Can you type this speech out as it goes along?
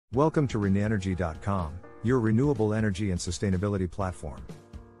Welcome to renenergy.com, your renewable energy and sustainability platform.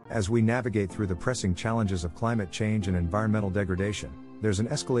 As we navigate through the pressing challenges of climate change and environmental degradation, there's an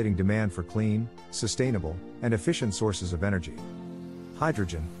escalating demand for clean, sustainable, and efficient sources of energy.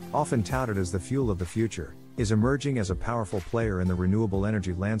 Hydrogen, often touted as the fuel of the future, is emerging as a powerful player in the renewable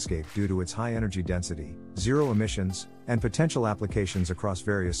energy landscape due to its high energy density, zero emissions, and potential applications across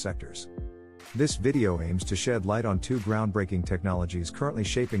various sectors. This video aims to shed light on two groundbreaking technologies currently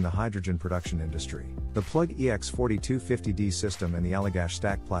shaping the hydrogen production industry: the Plug EX-4250D system and the Allagash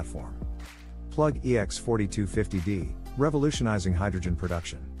Stack platform. Plug EX-4250D, revolutionizing hydrogen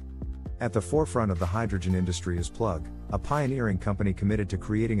production. At the forefront of the hydrogen industry is Plug, a pioneering company committed to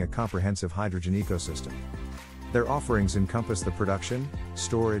creating a comprehensive hydrogen ecosystem. Their offerings encompass the production,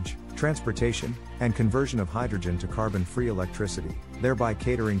 storage, transportation, and conversion of hydrogen to carbon-free electricity, thereby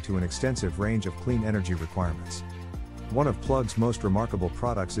catering to an extensive range of clean energy requirements. One of Plug's most remarkable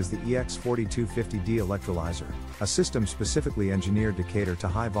products is the EX-4250D electrolyzer, a system specifically engineered to cater to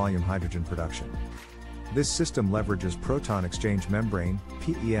high-volume hydrogen production. This system leverages Proton Exchange Membrane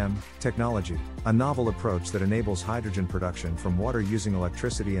 (PEM) technology, a novel approach that enables hydrogen production from water using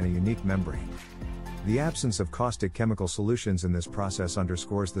electricity and a unique membrane. The absence of caustic chemical solutions in this process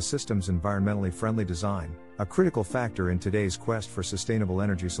underscores the system's environmentally friendly design, a critical factor in today's quest for sustainable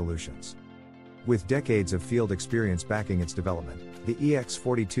energy solutions. With decades of field experience backing its development, the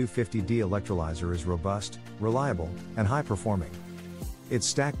EX-4250D electrolyzer is robust, reliable, and high-performing. Its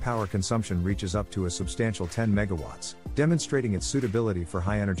stack power consumption reaches up to a substantial 10 megawatts, demonstrating its suitability for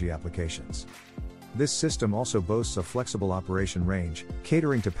high-energy applications. This system also boasts a flexible operation range,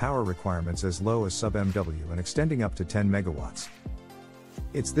 catering to power requirements as low as sub-MW and extending up to 10 megawatts.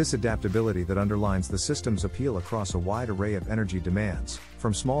 It's this adaptability that underlines the system's appeal across a wide array of energy demands,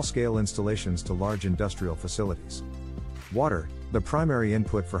 from small-scale installations to large industrial facilities. Water, the primary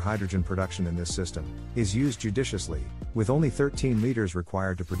input for hydrogen production in this system, is used judiciously, with only 13 liters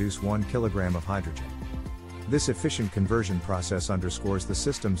required to produce 1 kilogram of hydrogen. This efficient conversion process underscores the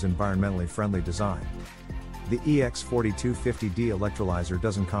system's environmentally friendly design. The EX-4250D electrolyzer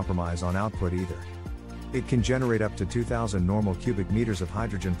doesn't compromise on output either. It can generate up to 2,000 normal cubic meters of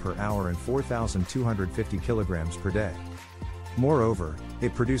hydrogen per hour and 4,250 kilograms per day. Moreover,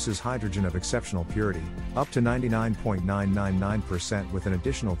 it produces hydrogen of exceptional purity, up to 99.999% with an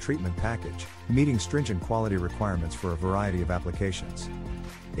additional treatment package, meeting stringent quality requirements for a variety of applications.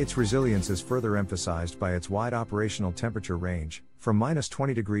 Its resilience is further emphasized by its wide operational temperature range, from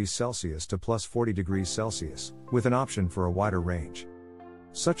 -20 degrees Celsius to +40 degrees Celsius, with an option for a wider range.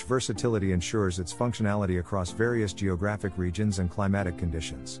 Such versatility ensures its functionality across various geographic regions and climatic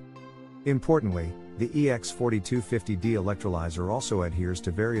conditions. Importantly, the EX-4250D electrolyzer also adheres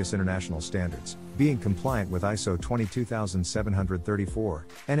to various international standards, being compliant with ISO 22734,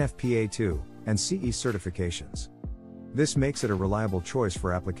 NFPA2, and CE certifications. This makes it a reliable choice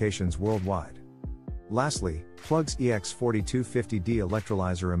for applications worldwide. Lastly, Plug's EX-4250D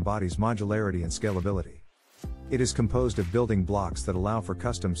electrolyzer embodies modularity and scalability. It is composed of building blocks that allow for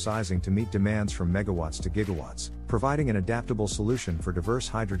custom sizing to meet demands from megawatts to gigawatts, providing an adaptable solution for diverse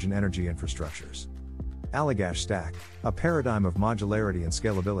hydrogen energy infrastructures. Allagash Stack, a paradigm of modularity and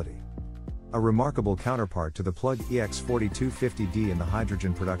scalability. A remarkable counterpart to the Plug EX-4250D in the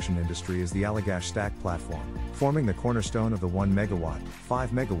hydrogen production industry is the Allagash Stack platform, forming the cornerstone of the 1 megawatt,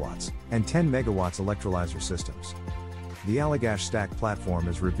 5 megawatts, and 10 megawatts electrolyzer systems. The Allagash Stack platform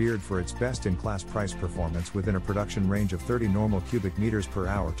is revered for its best-in-class price performance within a production range of 30 normal cubic meters per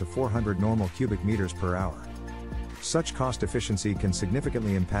hour to 400 normal cubic meters per hour. Such cost efficiency can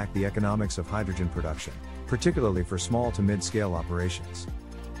significantly impact the economics of hydrogen production, particularly for small to mid-scale operations.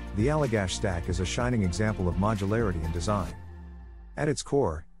 The Allagash Stack is a shining example of modularity in design. At its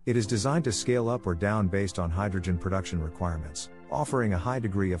core, it is designed to scale up or down based on hydrogen production requirements, offering a high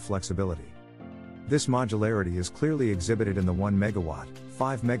degree of flexibility. This modularity is clearly exhibited in the 1 megawatt,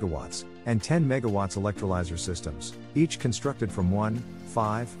 5 megawatts, and 10 megawatts electrolyzer systems, each constructed from 1,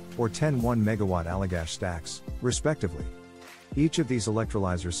 5, or 10 1 megawatt Allagash stacks, respectively. Each of these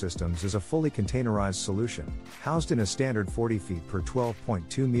electrolyzer systems is a fully containerized solution, housed in a standard 40 feet per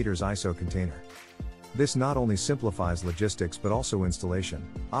 12.2 meters ISO container. This not only simplifies logistics but also installation,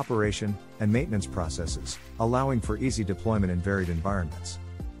 operation, and maintenance processes, allowing for easy deployment in varied environments.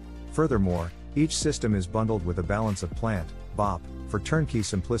 Furthermore, each system is bundled with a balance of plant, BOP, for turnkey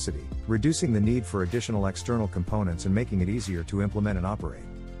simplicity, reducing the need for additional external components and making it easier to implement and operate.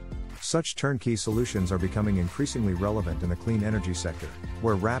 Such turnkey solutions are becoming increasingly relevant in the clean energy sector,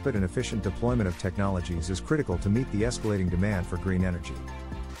 where rapid and efficient deployment of technologies is critical to meet the escalating demand for green energy.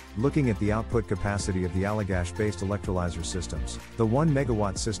 Looking at the output capacity of the Allagash-based electrolyzer systems, the 1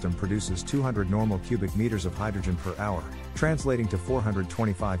 megawatt system produces 200 normal cubic meters of hydrogen per hour, translating to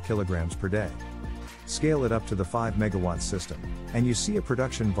 425 kilograms per day. Scale it up to the 5 megawatt system, and you see a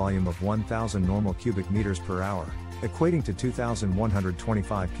production volume of 1,000 normal cubic meters per hour, equating to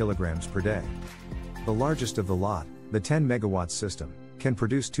 2,125 kilograms per day. The largest of the lot, the 10 megawatt system, can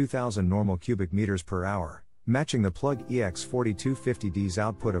produce 2,000 normal cubic meters per hour, matching the Plug EX-4250D's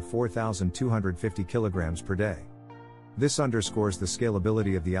output of 4,250 kilograms per day. This underscores the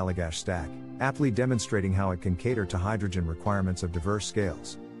scalability of the Allagash Stack, aptly demonstrating how it can cater to hydrogen requirements of diverse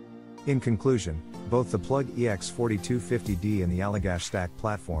scales. In conclusion, both the Plug EX-4250D and the Allagash Stack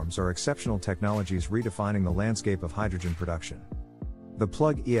platforms are exceptional technologies redefining the landscape of hydrogen production. The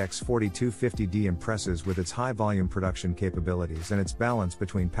Plug EX-4250D impresses with its high-volume production capabilities and its balance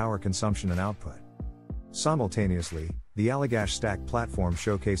between power consumption and output. Simultaneously, the Allagash Stack platform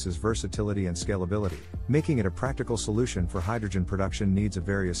showcases versatility and scalability, making it a practical solution for hydrogen production needs of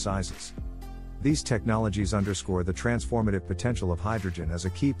various sizes. These technologies underscore the transformative potential of hydrogen as a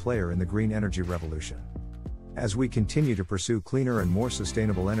key player in the green energy revolution. As we continue to pursue cleaner and more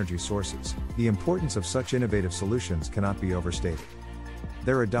sustainable energy sources, the importance of such innovative solutions cannot be overstated.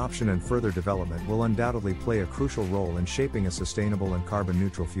 Their adoption and further development will undoubtedly play a crucial role in shaping a sustainable and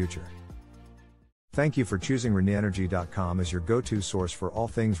carbon-neutral future. Thank you for choosing ReneEnergy.com as your go-to source for all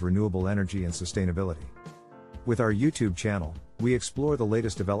things renewable energy and sustainability. With our YouTube channel, we explore the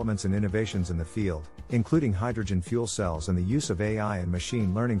latest developments and innovations in the field, including hydrogen fuel cells and the use of AI and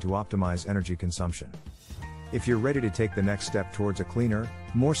machine learning to optimize energy consumption. If you're ready to take the next step towards a cleaner,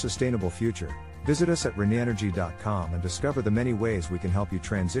 more sustainable future, visit us at ReneEnergy.com and discover the many ways we can help you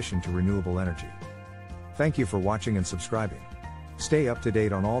transition to renewable energy. Thank you for watching and subscribing. Stay up to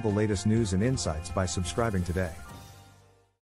date on all the latest news and insights by subscribing today.